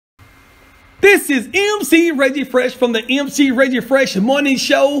This is MC Reggie Fresh from the MC Reggie Fresh Morning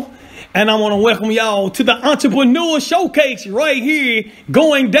Show. And I want to welcome y'all to the Entrepreneur Showcase right here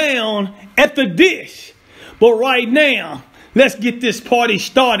going down at the Dish. But right now, let's get this party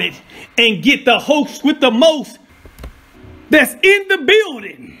started and get the host with the most that's in the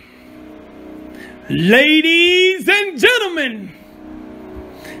building. Ladies and gentlemen,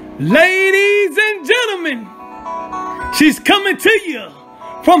 she's coming to you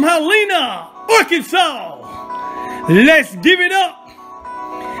from Helena, Arkansas. Let's give it up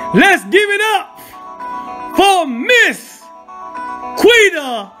for Miss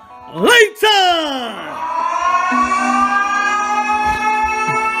Quita Layton.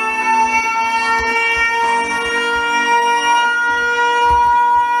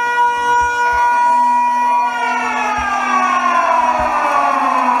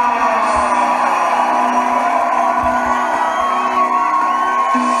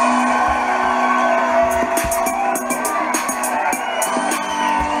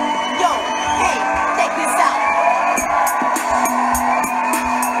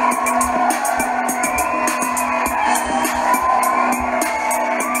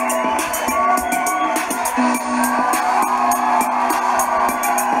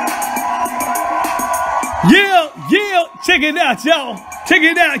 Check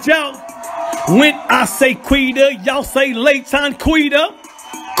it out, y'all. When I say Quita, y'all say Layton Quita.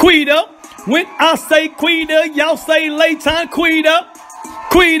 When I say Quita, y'all say Layton Quita.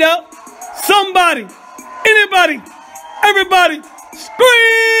 Somebody, anybody, everybody,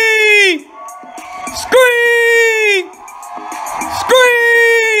 scream!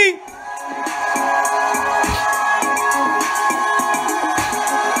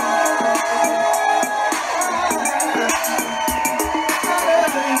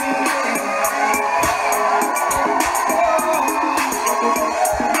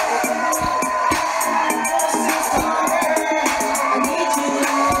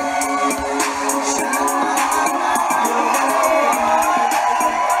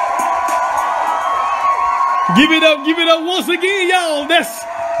 Give it up once again, y'all. That's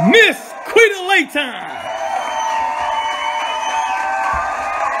Miss Quita Layton.